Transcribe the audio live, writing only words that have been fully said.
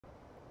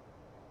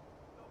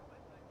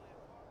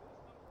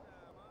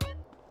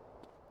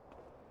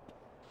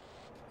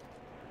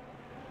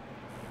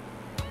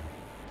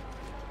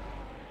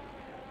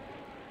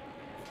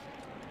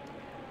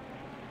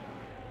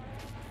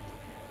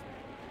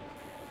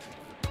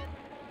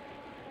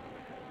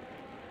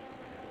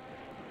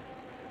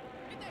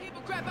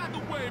the crap out the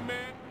way,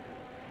 man.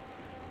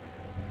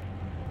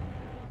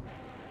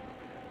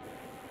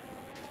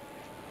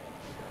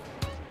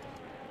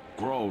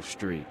 Grove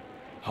Street.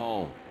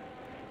 Home.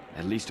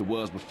 At least it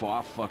was before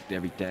I fucked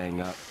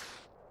everything up.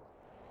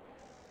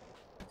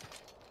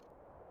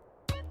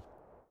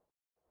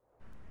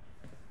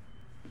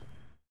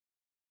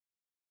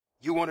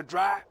 You wanna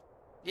drive?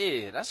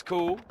 Yeah, that's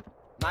cool.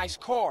 Nice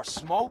car,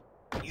 Smoke.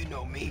 You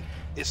know me.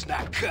 It's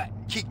not cut.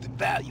 Keep the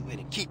value in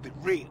it. Keep it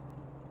real.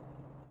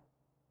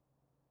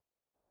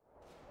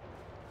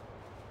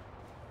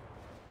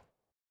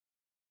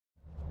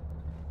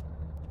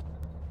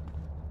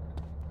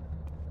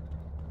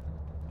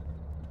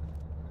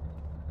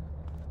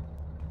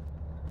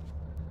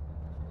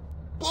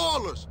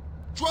 Ballers!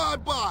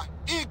 Drive-by!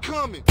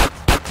 Incoming! My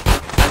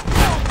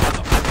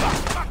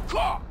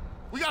car!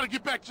 We gotta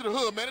get back to the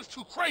hood, man. It's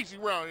too crazy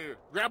around here.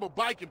 Grab a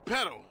bike and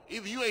pedal.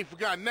 Either you ain't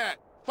forgotten that.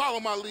 Follow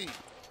my lead.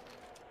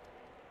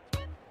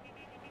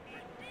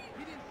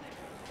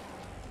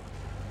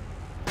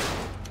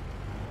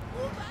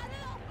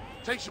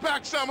 Takes you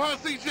back some, huh,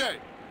 CJ?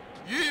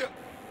 Yeah.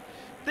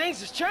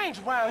 Things has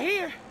changed around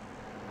here.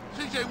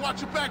 CJ,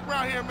 watch your back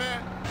around here,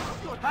 man.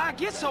 How'd I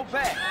get so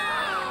bad?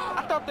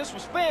 I thought this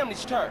was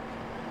family's turf.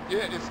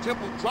 Yeah, it's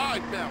Temple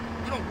Drive family.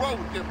 We don't roll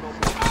with them no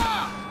more.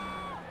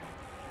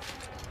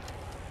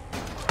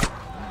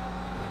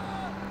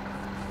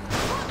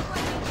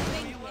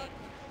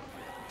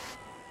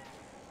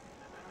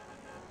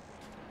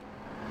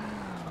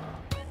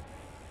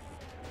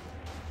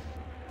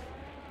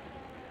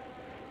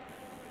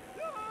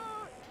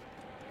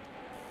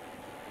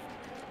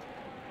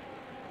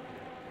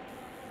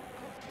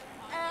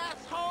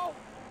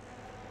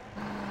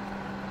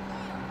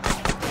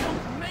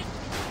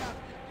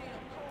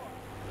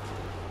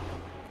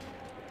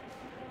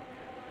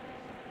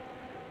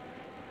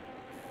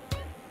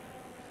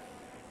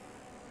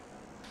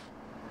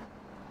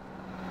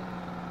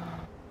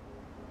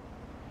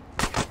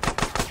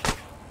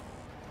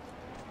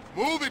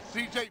 Move it,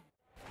 CJ.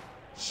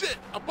 Shit,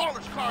 a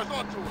baller's car's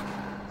onto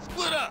it.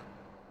 Split up.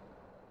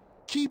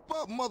 Keep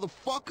up,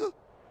 motherfucker.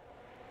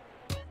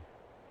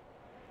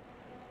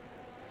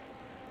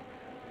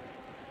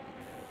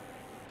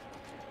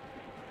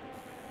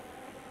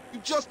 You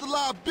just a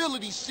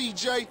liability,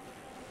 CJ.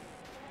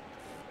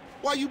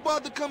 Why you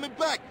bother coming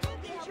back?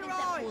 Get your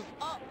eyes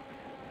up.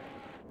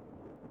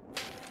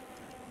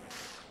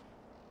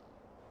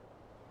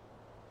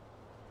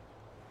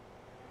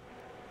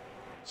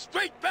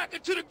 Straight back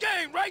into the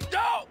game, right,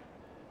 dog?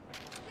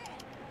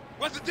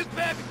 Wasn't this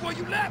bad before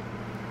you left?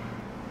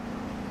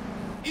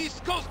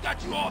 East Coast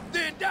got you all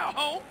thinned out,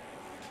 home.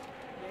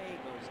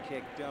 Bagels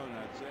kick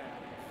donuts,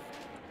 eh?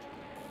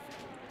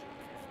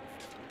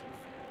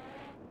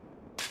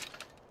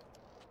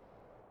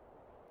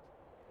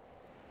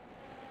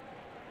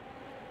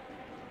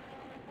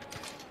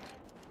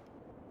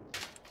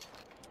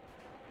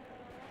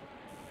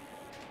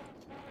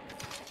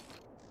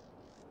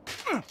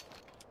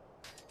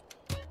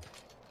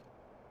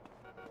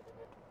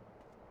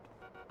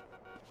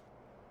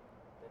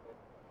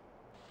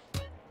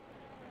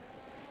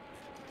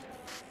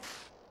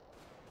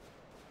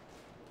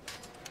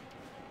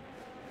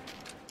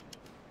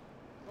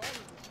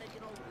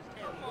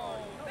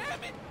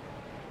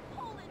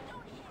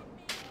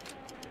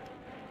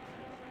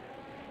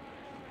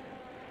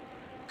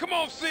 Come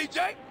on,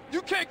 CJ.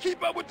 You can't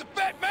keep up with the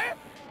fat man.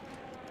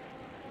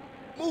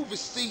 Move it,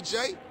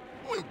 CJ.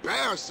 You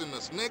embarrassing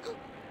us, nigga.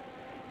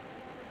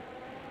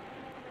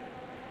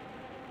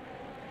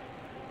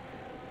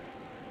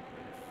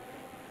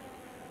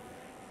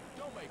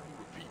 Don't make me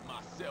repeat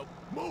myself.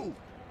 Move.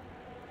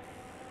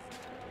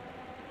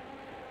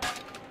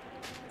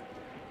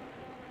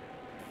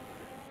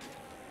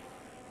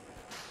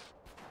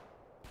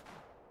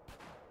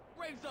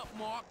 Raise up,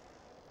 Mark.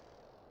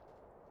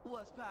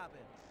 What's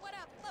poppin'? What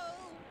up,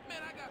 fool? Man,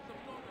 I got some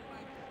lonely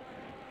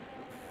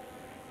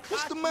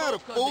What's the matter,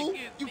 fool?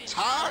 You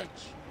tired?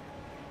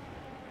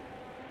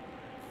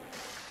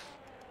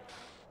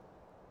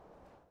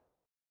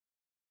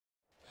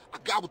 I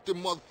got with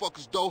them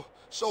motherfuckers, though.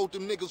 Sold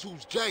them niggas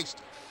who's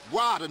gangsta.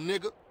 Rider,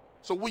 nigga.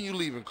 So when you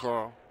leaving,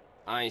 Carl?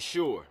 I ain't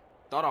sure.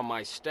 Thought I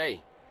might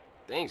stay.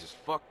 Things is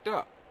fucked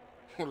up.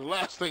 Well, the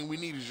last thing we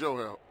need is your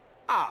help.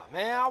 Ah,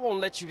 man, I won't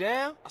let you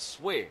down. I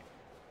swear.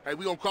 Hey,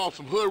 we gonna call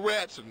some hood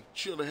rats and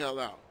chill the hell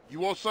out.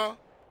 You want some?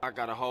 I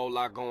got a whole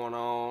lot going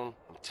on.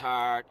 I'm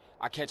tired.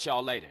 I'll catch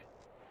y'all later.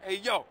 Hey,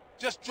 yo,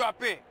 just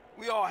drop in.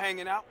 We all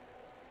hanging out.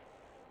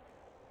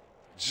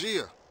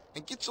 Gia,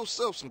 and get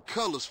yourself some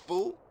colors,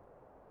 fool.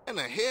 And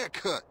a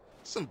haircut.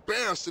 It's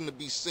embarrassing to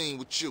be seen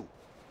with you.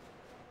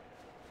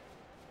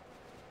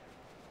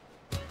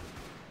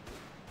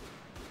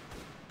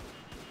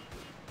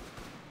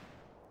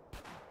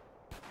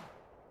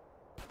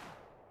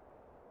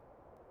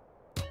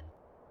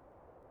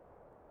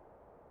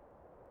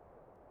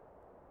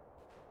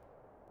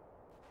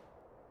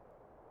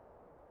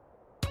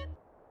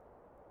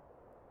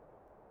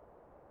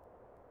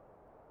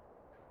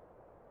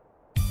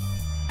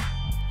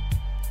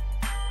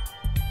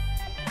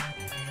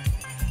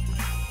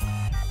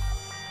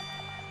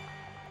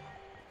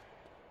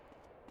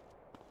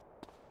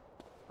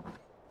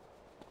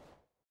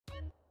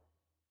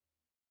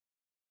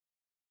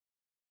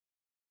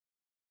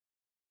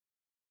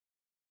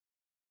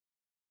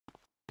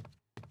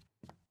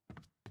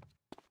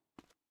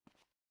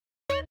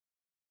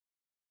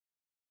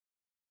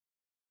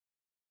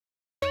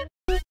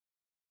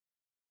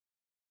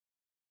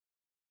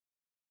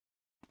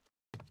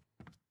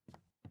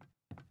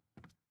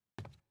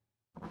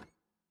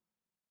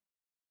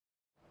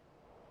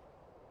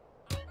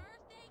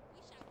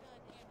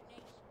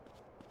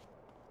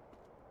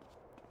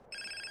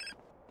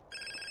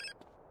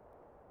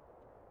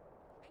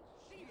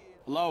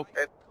 Hello?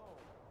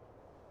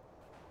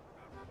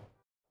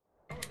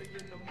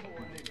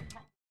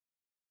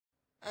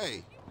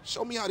 Hey,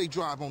 show me how they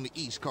drive on the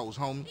East Coast,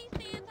 homie.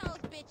 These Santos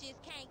bitches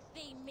can't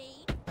see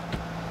me.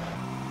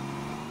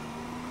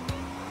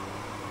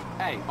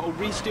 Hey, old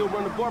Reese still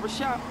run the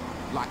barbershop?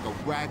 Like a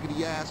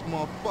raggedy-ass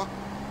motherfucker.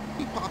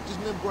 He popped his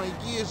membrane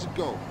years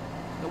ago.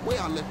 The way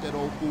I left that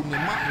old fool in my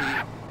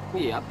head.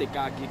 Yeah, I think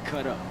I'll get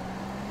cut up.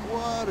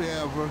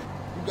 Whatever.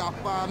 You got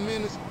 5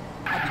 minutes?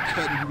 I'll be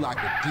cutting you like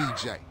a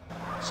DJ.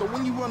 So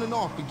when you running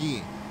off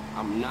again?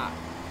 I'm not.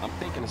 I'm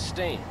thinking of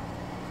staying.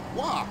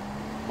 Why?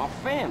 My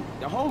family,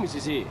 the homies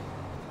is here.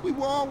 We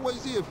were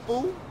always here,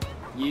 fool.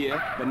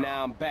 Yeah, but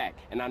now I'm back,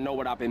 and I know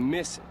what I've been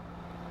missing.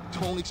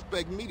 Don't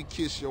expect me to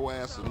kiss your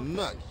ass or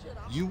nothing.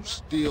 You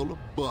still a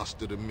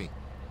buster to me.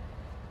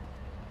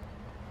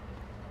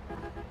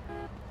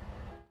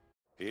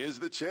 Here's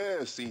the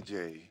chair,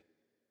 CJ.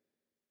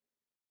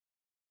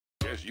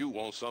 Guess you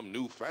want some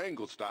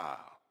newfangled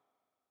style.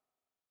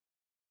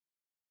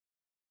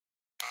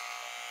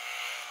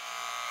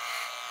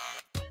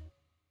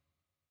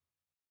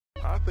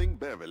 I think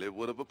Beverly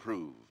would have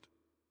approved.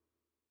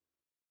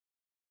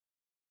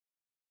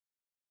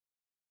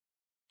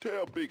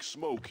 Tell Big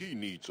Smoke he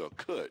needs a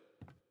cut.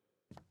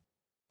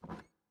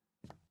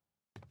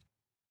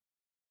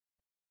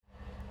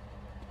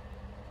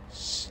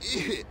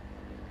 Shit.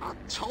 I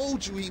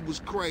told you he was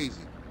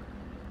crazy.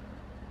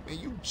 Man,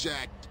 you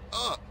jacked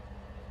up.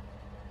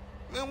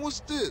 Man,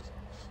 what's this?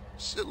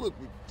 Shit look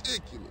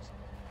ridiculous.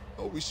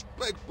 No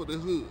respect for the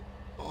hood.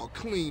 All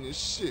clean as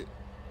shit.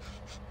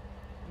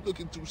 You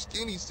looking too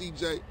skinny,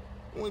 CJ. I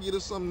wanna get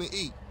us something to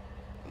eat.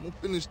 I'm gonna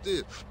finish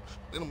this,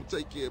 then I'm gonna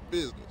take care of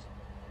business.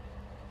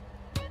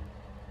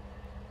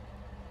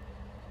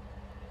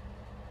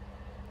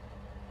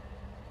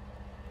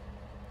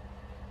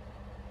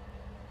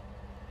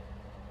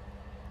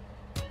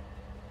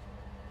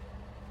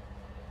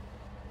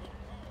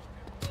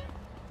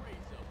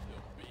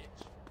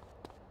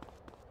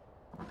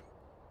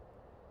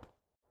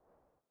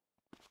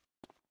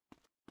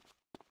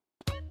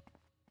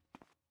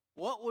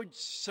 What would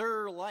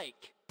Sir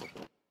like?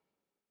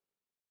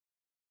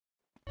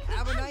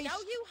 Have a I nice, know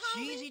you, homie.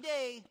 cheesy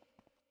day.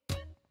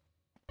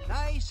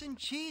 Nice and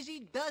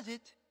cheesy does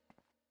it.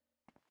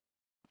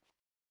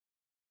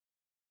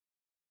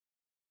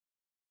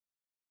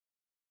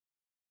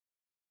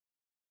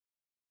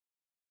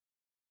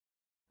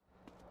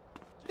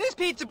 This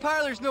pizza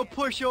parlor's no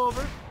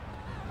pushover.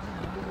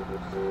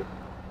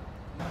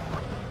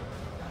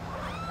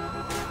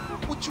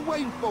 What you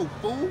waiting for,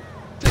 fool?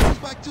 Take us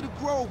back to the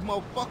Grove,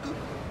 motherfucker.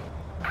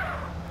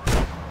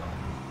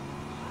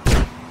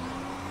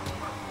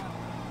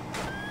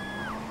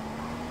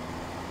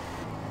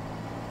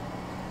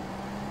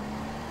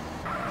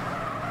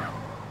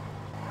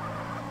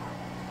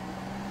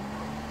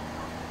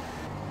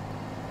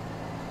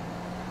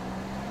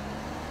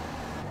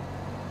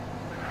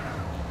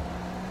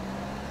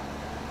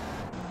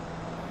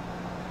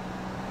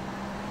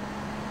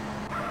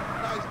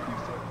 Nice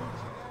piece of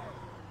pizza.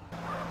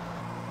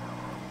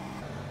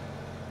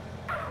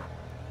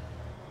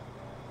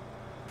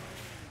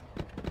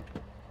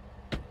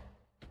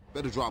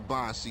 Better drop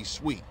by and see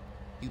Sweet.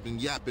 He's been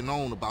yapping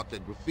on about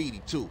that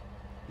graffiti, too.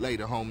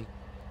 Later, homie.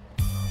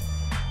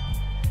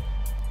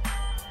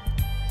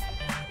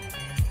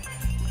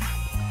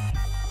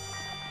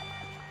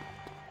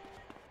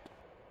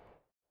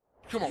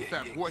 Come on,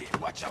 fat boy.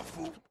 Watch out,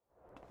 fool.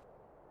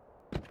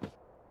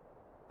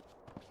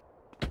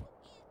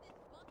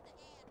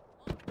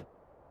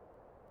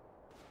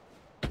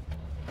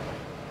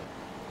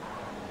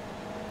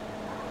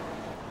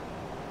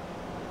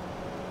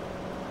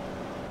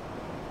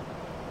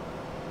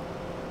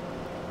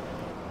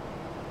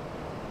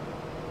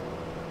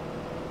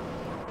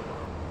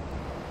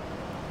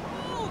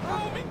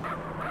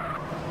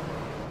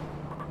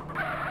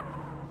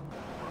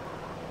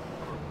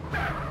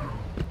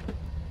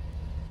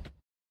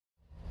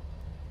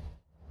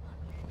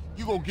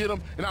 You go get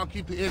him, and I'll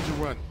keep the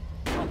engine running.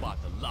 I'm about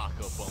to lock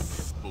up on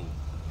this fool.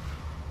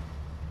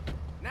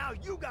 Now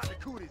you got the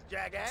cooties,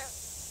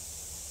 jackass.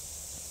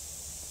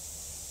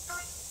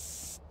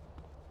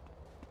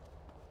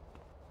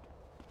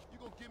 You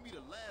gonna give me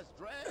the last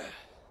drag?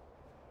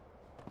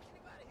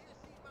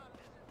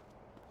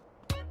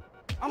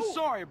 I'm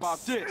sorry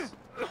about this.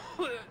 I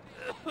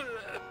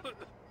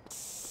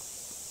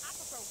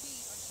prefer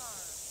weed or term.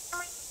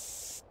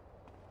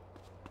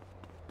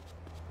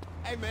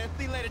 Hey man,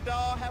 see you later,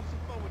 dawg. Have some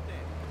fun with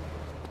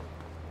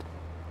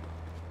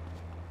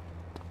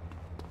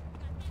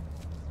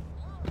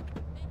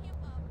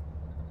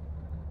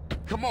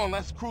that. Come on,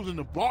 let's cruise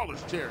into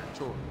Baller's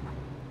territory.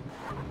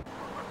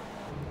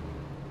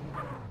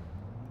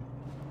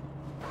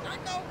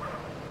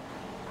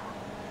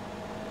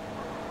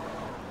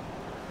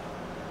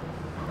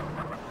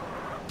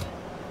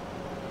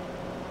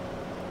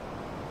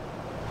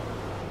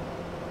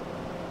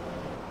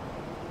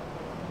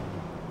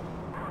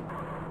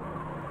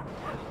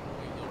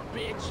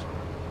 Bitch.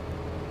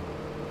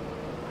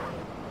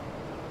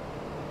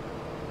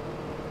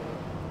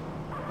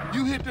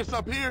 You hit this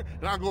up here,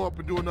 and I'll go up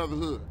and do another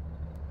hood.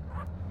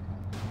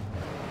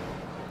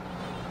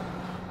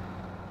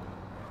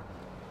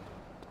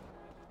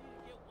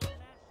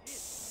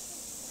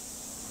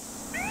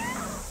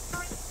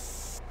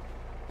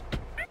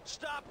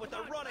 Stop with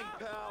the running,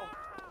 pal.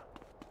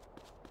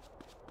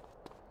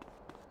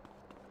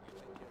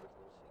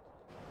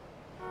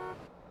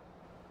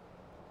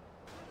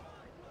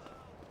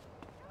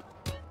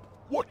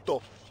 What the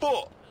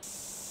fuck?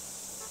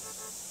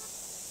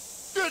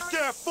 Get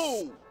that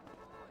fool!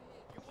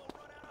 You won't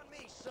run out on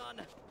me,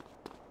 son.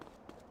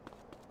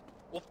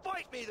 Well,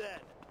 fight me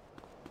then.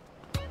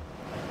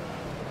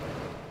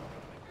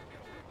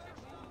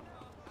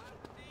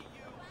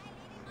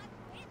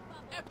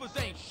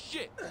 Effers ain't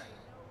shit.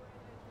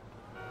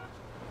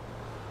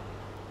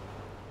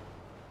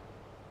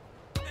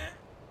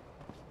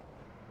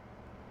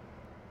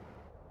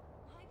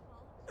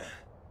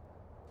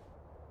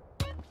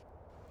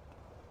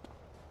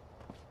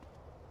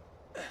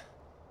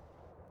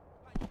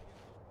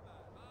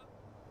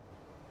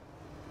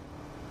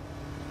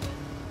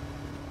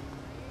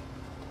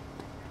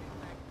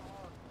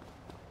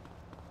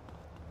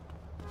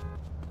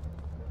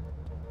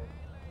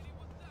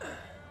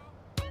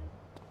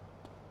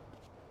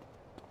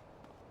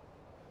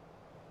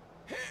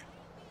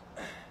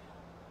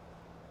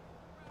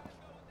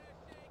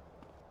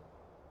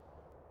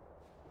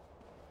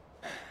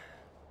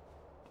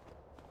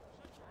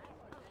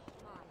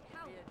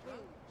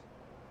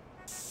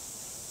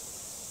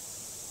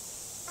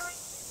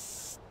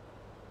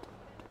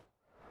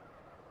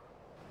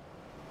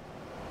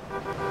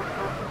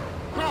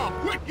 Come,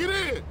 quick, get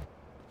in!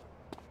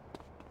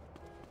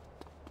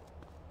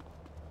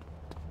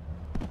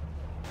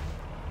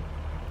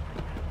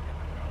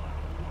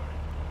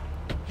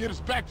 Get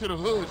us back to the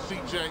hood,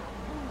 CJ.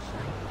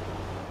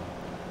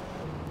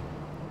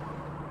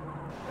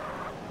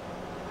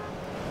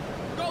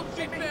 Go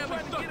see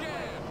family suck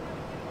ass.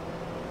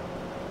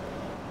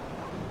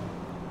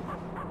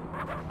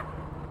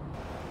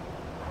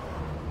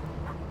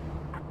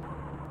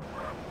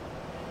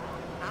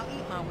 I'll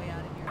eat my way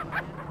out of here,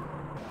 man.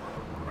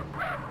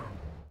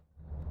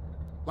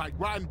 Like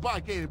riding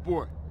bike, ain't it,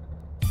 boy?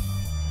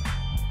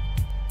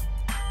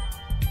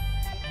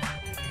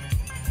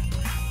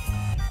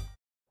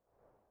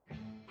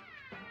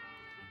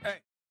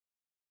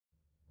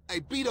 Hey,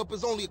 beat up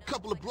is only a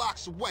couple of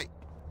blocks away.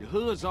 The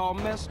hood's all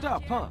messed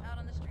up, huh? Out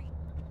on the street.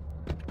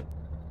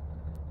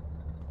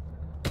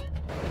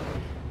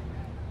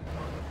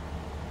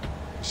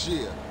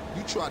 Shit,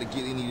 you try to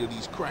get any of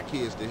these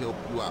crackheads to help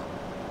you out.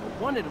 No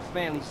wonder the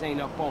families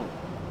ain't up on it.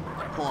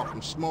 Apart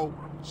from Smoke,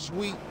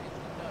 Sweet,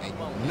 and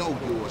you know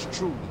yours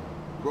truly,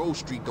 Grove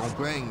Street don't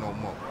bang no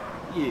more.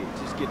 Yeah,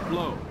 just get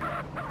blowed.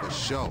 For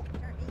sure.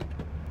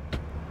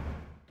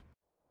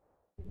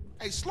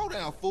 Hey, slow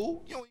down,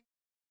 fool. You don't...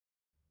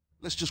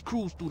 Let's just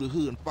cruise through the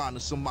hood and find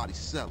us somebody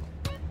selling.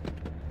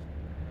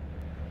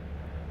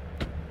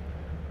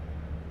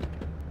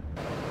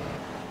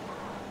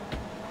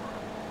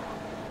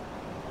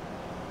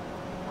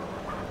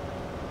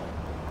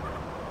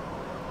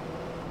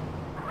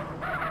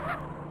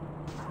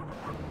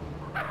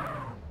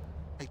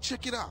 Hey,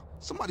 check it out.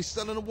 Somebody's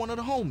selling to one of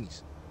the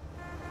homies.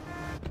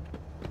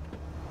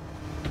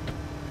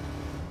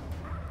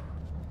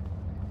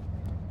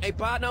 Hey,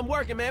 partner, I'm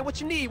working, man.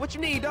 What you need? What you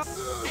need, dog?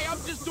 Hey, I'm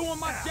just doing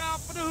my job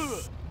for the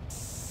hood.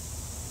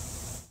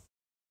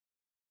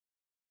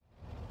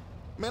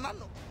 Man, I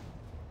know.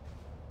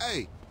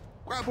 Hey,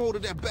 grab hold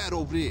of that bat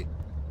over there.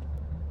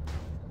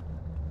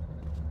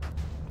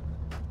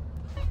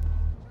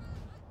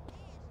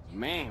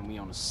 Man, we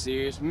on a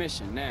serious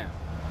mission now.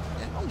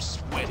 Man, don't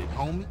sweat it,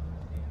 homie.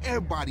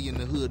 Everybody in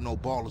the hood know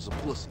ballers are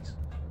pussies.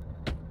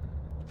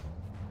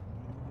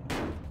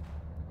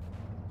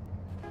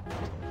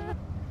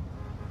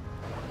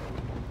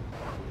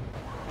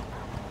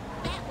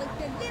 That was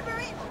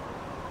deliberate.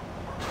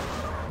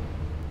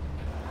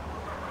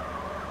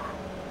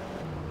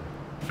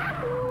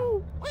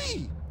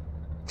 Wait,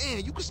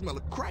 man, you can smell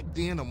a crack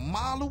den a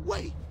mile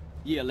away.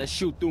 Yeah, let's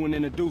shoot through and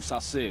introduce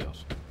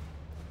ourselves.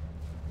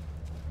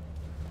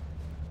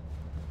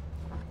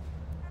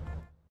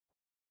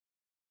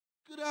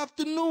 Good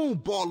afternoon,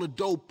 baller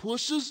dope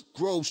pushers.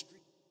 Grove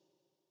Street.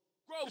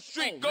 Grove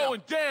Street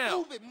going down.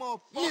 Move it,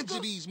 motherfucker. Into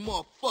these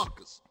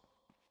motherfuckers.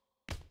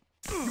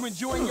 You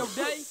enjoying your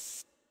day?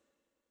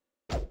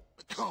 The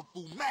Kung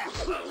Fu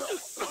Master.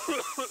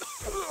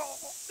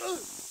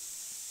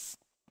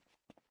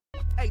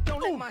 Hey,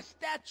 don't let my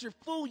stature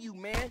fool you,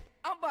 man.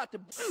 I'm about to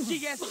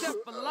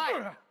GSF for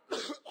life.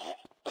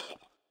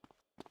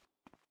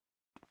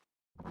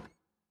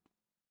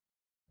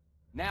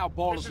 Now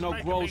ballers know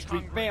Grove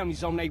Street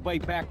families on their way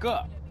back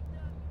up.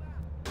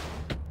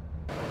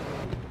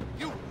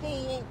 You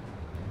fool.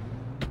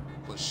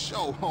 For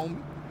sure,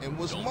 homie. And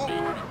what's more,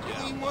 you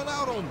ain't run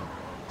out on me.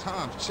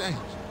 Times changed.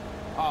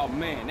 Oh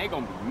man, they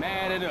gonna be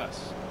mad at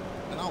us.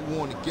 And I'll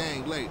warn the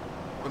gang later.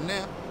 For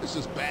now, let's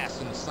just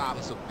bask in the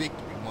silence of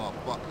victory,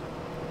 motherfucker.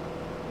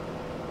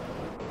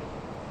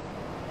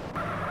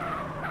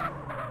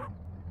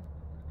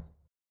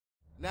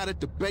 Now that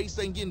the bass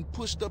ain't getting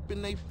pushed up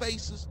in their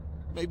faces,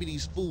 maybe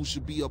these fools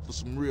should be up for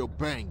some real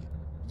banging.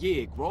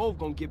 Yeah, Grove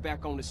gonna get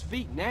back on his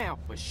feet now,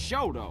 for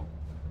sure, though.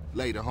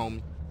 Later,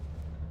 homie.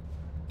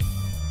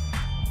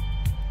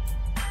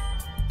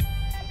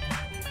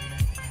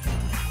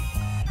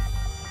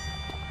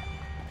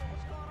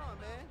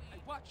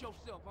 Watch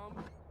yourself,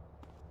 homie.